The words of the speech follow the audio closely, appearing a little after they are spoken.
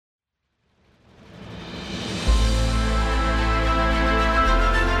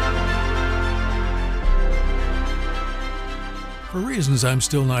reasons I'm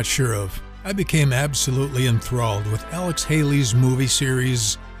still not sure of, I became absolutely enthralled with Alex Haley's movie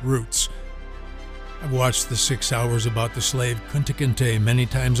series, Roots. I've watched the 6 hours about the slave Kunta Kinte many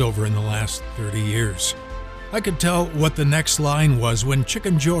times over in the last 30 years. I could tell what the next line was when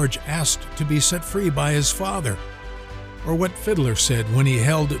Chicken George asked to be set free by his father, or what Fiddler said when he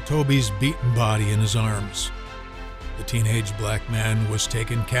held Toby's beaten body in his arms. The teenage black man was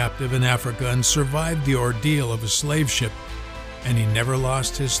taken captive in Africa and survived the ordeal of a slave ship, and he never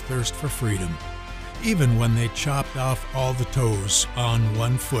lost his thirst for freedom, even when they chopped off all the toes on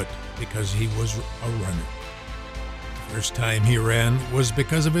one foot because he was a runner. The first time he ran was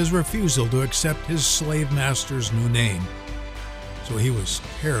because of his refusal to accept his slave master's new name, so he was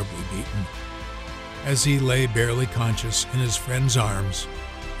terribly beaten. As he lay barely conscious in his friend's arms,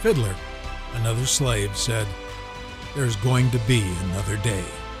 Fiddler, another slave, said, "There's going to be another day."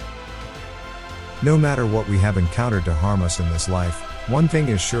 No matter what we have encountered to harm us in this life, one thing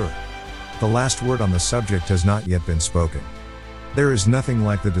is sure. The last word on the subject has not yet been spoken. There is nothing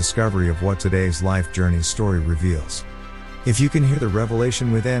like the discovery of what today's life journey story reveals. If you can hear the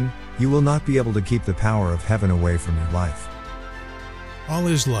revelation within, you will not be able to keep the power of heaven away from your life. All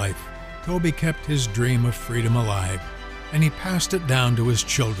his life, Toby kept his dream of freedom alive, and he passed it down to his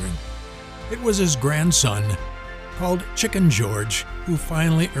children. It was his grandson, called Chicken George, who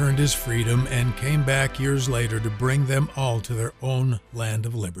finally earned his freedom and came back years later to bring them all to their own land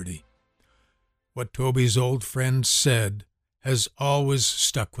of liberty. What Toby's old friend said has always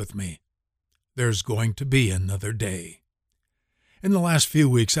stuck with me. There's going to be another day. In the last few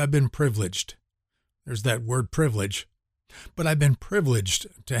weeks, I've been privileged. There's that word privilege. But I've been privileged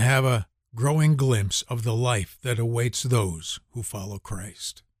to have a growing glimpse of the life that awaits those who follow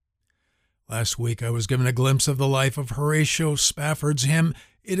Christ. Last week, I was given a glimpse of the life of Horatio Spafford's hymn,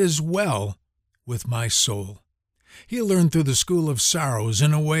 "It Is Well With My Soul." He learned through the school of sorrows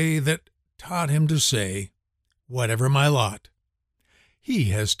in a way that taught him to say, "Whatever my lot, He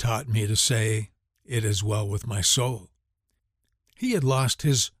has taught me to say, it is well with my soul." He had lost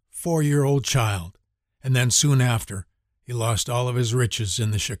his 4-year-old child, and then soon after, he lost all of his riches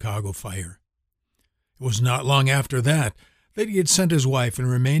in the Chicago fire. It was not long after that he had sent his wife and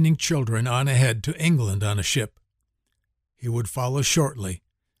remaining children on ahead to England on a ship. He would follow shortly,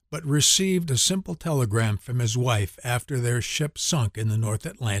 but received a simple telegram from his wife after their ship sunk in the North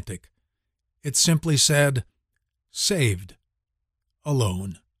Atlantic. It simply said, "Saved.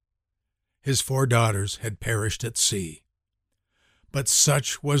 Alone." His 4 daughters had perished at sea. But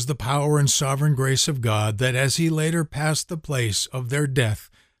such was the power and sovereign grace of God that as he later passed the place of their death,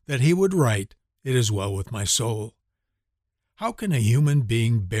 that he would write, "It is well with my soul." How can a human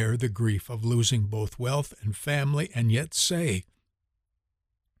being bear the grief of losing both wealth and family and yet say,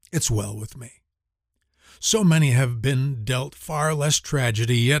 "It's well with me"? So many have been dealt far less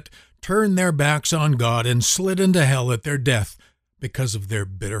tragedy, yet turned their backs on God and slid into hell at their death because of their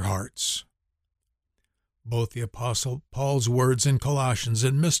bitter hearts. Both the Apostle Paul's words in Colossians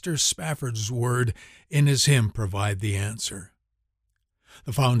and Mr. Spafford's word in his hymn provide the answer.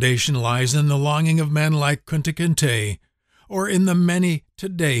 The foundation lies in the longing of men like Kunta Kinte, or in the many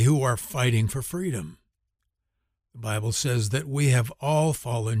today who are fighting for freedom. The Bible says that we have all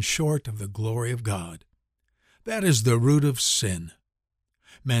fallen short of the glory of God. That is the root of sin.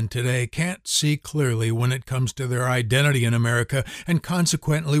 Men today can't see clearly when it comes to their identity in America, and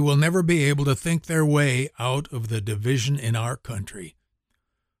consequently will never be able to think their way out of the division in our country.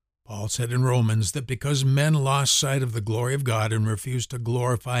 Paul said in Romans that because men lost sight of the glory of God and refused to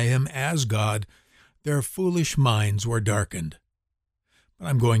glorify Him as God, their foolish minds were darkened. But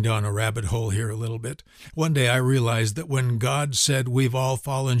I'm going down a rabbit hole here a little bit. One day I realized that when God said we've all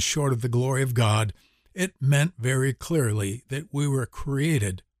fallen short of the glory of God, it meant very clearly that we were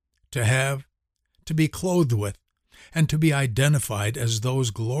created to be clothed with, and to be identified as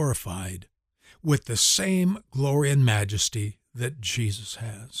those glorified with the same glory and majesty that Jesus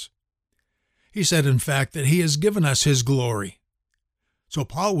has. He said, in fact, that He has given us His glory. So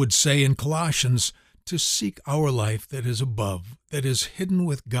Paul would say in Colossians, to seek our life that is above, that is hidden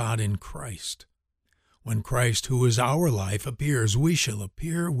with God in Christ. When Christ, who is our life, appears, we shall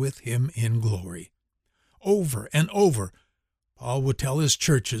appear with Him in glory. Over and over, Paul would tell his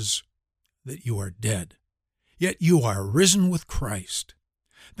churches that you are dead, yet you are risen with Christ.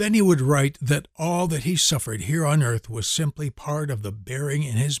 Then he would write that all that he suffered here on earth was simply part of the bearing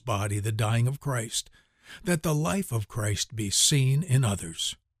in his body the dying of Christ, that the life of Christ be seen in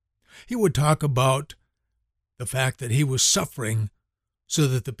others. He would talk about the fact that he was suffering so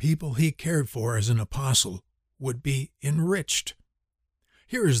that the people he cared for as an apostle would be enriched.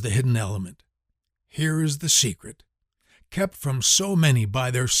 Here is the hidden element. Here is the secret. kept from so many by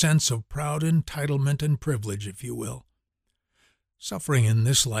their sense of proud entitlement and privilege, if you will. Suffering in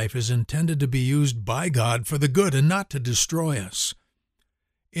this life is intended to be used by God for the good and not to destroy us.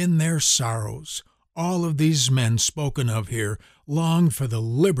 In their sorrows, all of these men spoken of here longed for the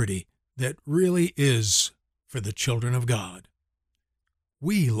liberty that really is for the children of God.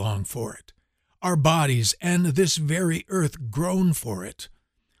 We long for it. Our bodies and this very earth groan for it.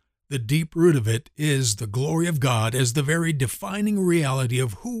 The deep root of it is the glory of God as the very defining reality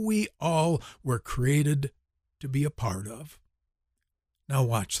of who we all were created to be a part of. Now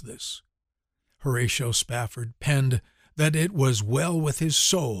watch this. Horatio Spafford penned that it was well with his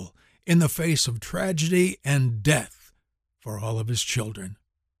soul in the face of tragedy and death for all of his children.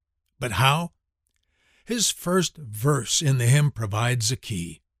 But how? His first verse in the hymn provides a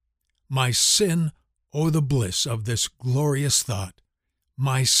key. My sin, oh the bliss of this glorious thought,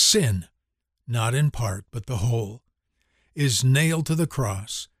 my sin, not in part but the whole, is nailed to the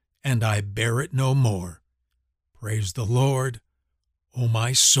cross, and I bear it no more. Praise the Lord, O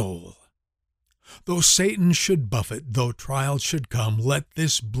my soul. Though Satan should buffet, though trials should come, let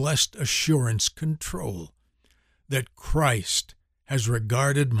this blessed assurance control that Christ has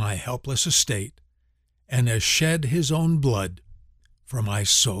regarded my helpless estate and has shed his own blood for my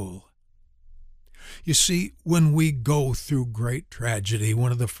soul. You see, when we go through great tragedy,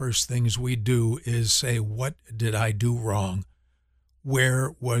 one of the first things we do is say, what did I do wrong?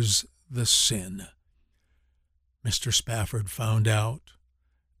 Where was the sin? Mr. Spafford found out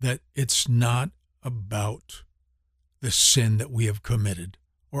that it's not about the sin that we have committed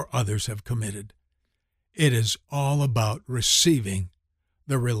or others have committed. It is all about receiving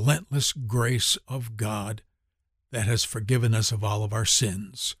the relentless grace of God that has forgiven us of all of our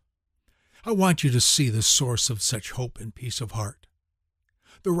sins. I want you to see the source of such hope and peace of heart.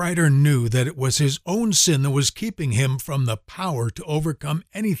 The writer knew that it was his own sin that was keeping him from the power to overcome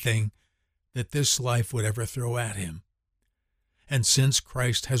anything that this life would ever throw at him. And since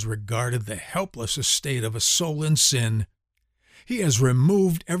Christ has regarded the helpless estate of a soul in sin, he has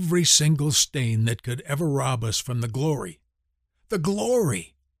removed every single stain that could ever rob us from the glory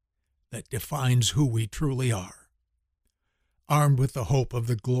that defines who we truly are. Armed with the hope of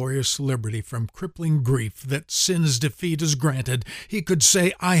the glorious liberty from crippling grief that sin's defeat has granted, he could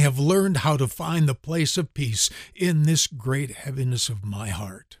say, I have learned how to find the place of peace in this great heaviness of my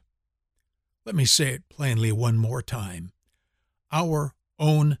heart. Let me say it plainly one more time. Our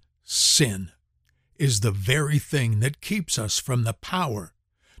own sin is the very thing that keeps us from the power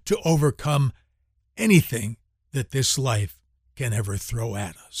to overcome anything that this life can ever throw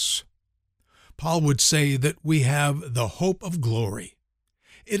at us. Paul would say that we have the hope of glory.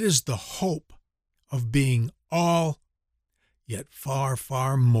 It is the hope of being all, yet far,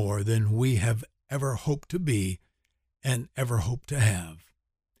 far more than we have ever hoped to be and ever hoped to have.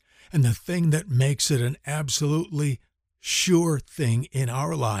 And the thing that makes it an absolutely sure thing in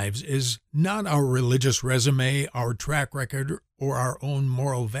our lives is not our religious resume, our track record, or our own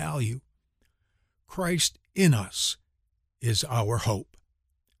moral value. Christ in us is our hope.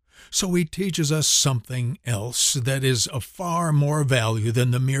 So he teaches us something else that is of far more value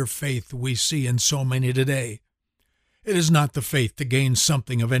than the mere faith we see in so many today. It is not the faith to gain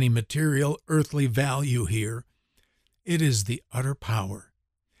something of any material, earthly value here. It is the utter power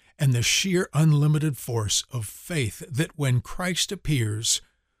and the sheer unlimited force of faith that when Christ appears,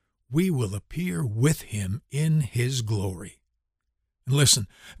 we will appear with him in his glory. And listen,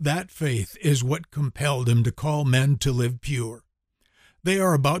 that faith is what compelled him to call men to live pure. They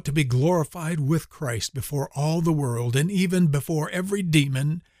are about to be glorified with Christ before all the world and even before every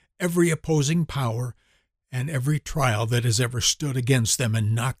demon, every opposing power, and every trial that has ever stood against them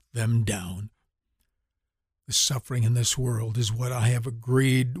and knocked them down. The suffering in this world is what I have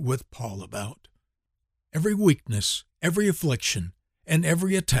agreed with Paul about. Every weakness, every affliction, and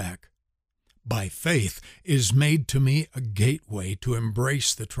every attack, by faith, is made to me a gateway to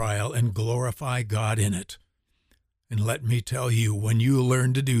embrace the trial and glorify God in it. And let me tell you, when you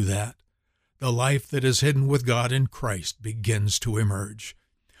learn to do that, the life that is hidden with God in Christ begins to emerge.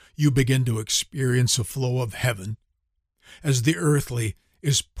 You begin to experience a flow of heaven. As the earthly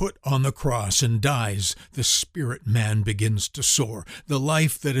is put on the cross and dies, the spirit man begins to soar. The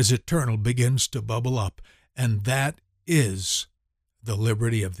life that is eternal begins to bubble up, and that is the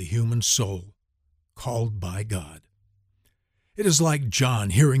liberty of the human soul, called by God. It is like John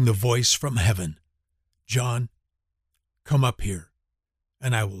hearing the voice from heaven. John, come up here,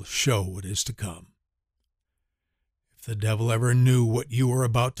 and I will show what is to come. If the devil ever knew what you were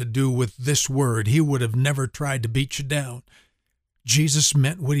about to do with this word, he would have never tried to beat you down. Jesus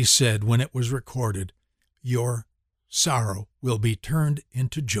meant what he said when it was recorded. Your sorrow will be turned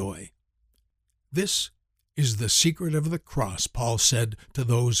into joy. This is the secret of the cross, Paul said to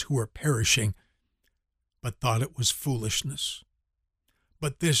those who were perishing, but thought it was foolishness.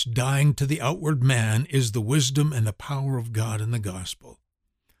 But this dying to the outward man is the wisdom and the power of God in the gospel.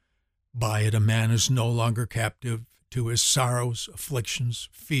 By it a man is no longer captive to his sorrows, afflictions,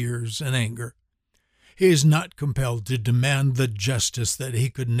 fears, and anger. He is not compelled to demand the justice that he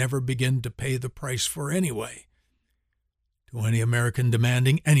could never begin to pay the price for anyway. To any American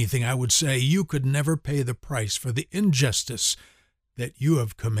demanding anything, I would say, you could never pay the price for the injustice that you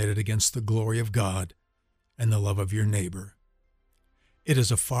have committed against the glory of God and the love of your neighbor. It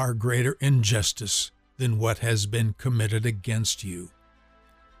is a far greater injustice than what has been committed against you.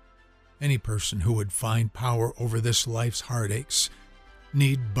 Any person who would find power over this life's heartaches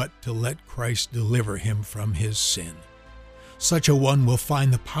need but to let Christ deliver him from his sin. Such a one will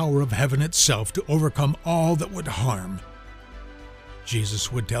find the power of heaven itself to overcome all that would harm.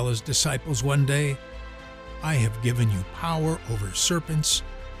 Jesus would tell his disciples one day, "I have given you power over serpents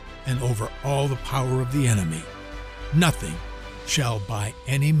and over all the power of the enemy. Nothing shall by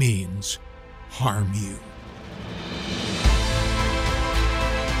any means harm you."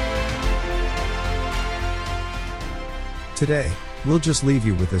 Today, we'll just leave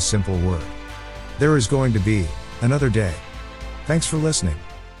you with this simple word. There is going to be another day. Thanks for listening.